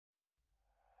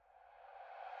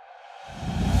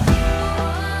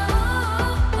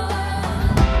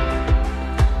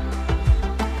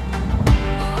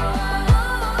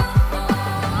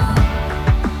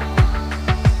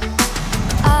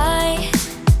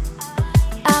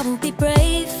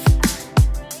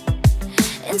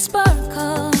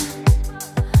sparkle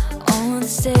on the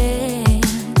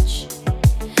stage.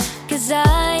 'Cause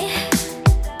I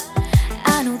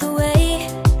know the way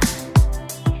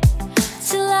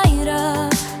to light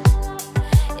up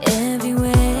every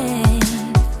wave.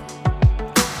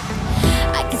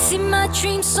 I can see my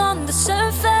dreams on the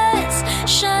surface,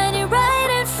 shining right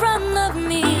in front of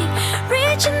me,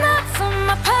 reaching out for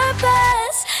my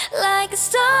purpose like a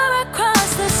star across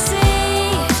the sea.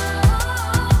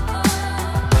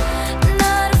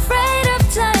 Not afraid of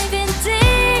diving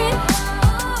deep,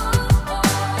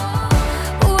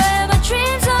 where my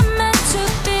dreams are meant to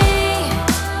be,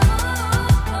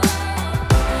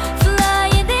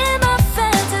 flying in my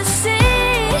fantasy,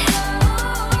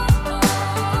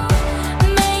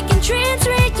 making dreams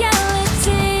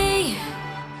reality.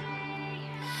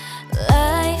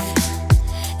 Life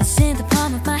is in the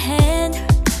palm of my hand.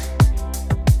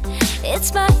 It's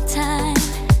my time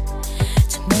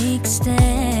to make a stand.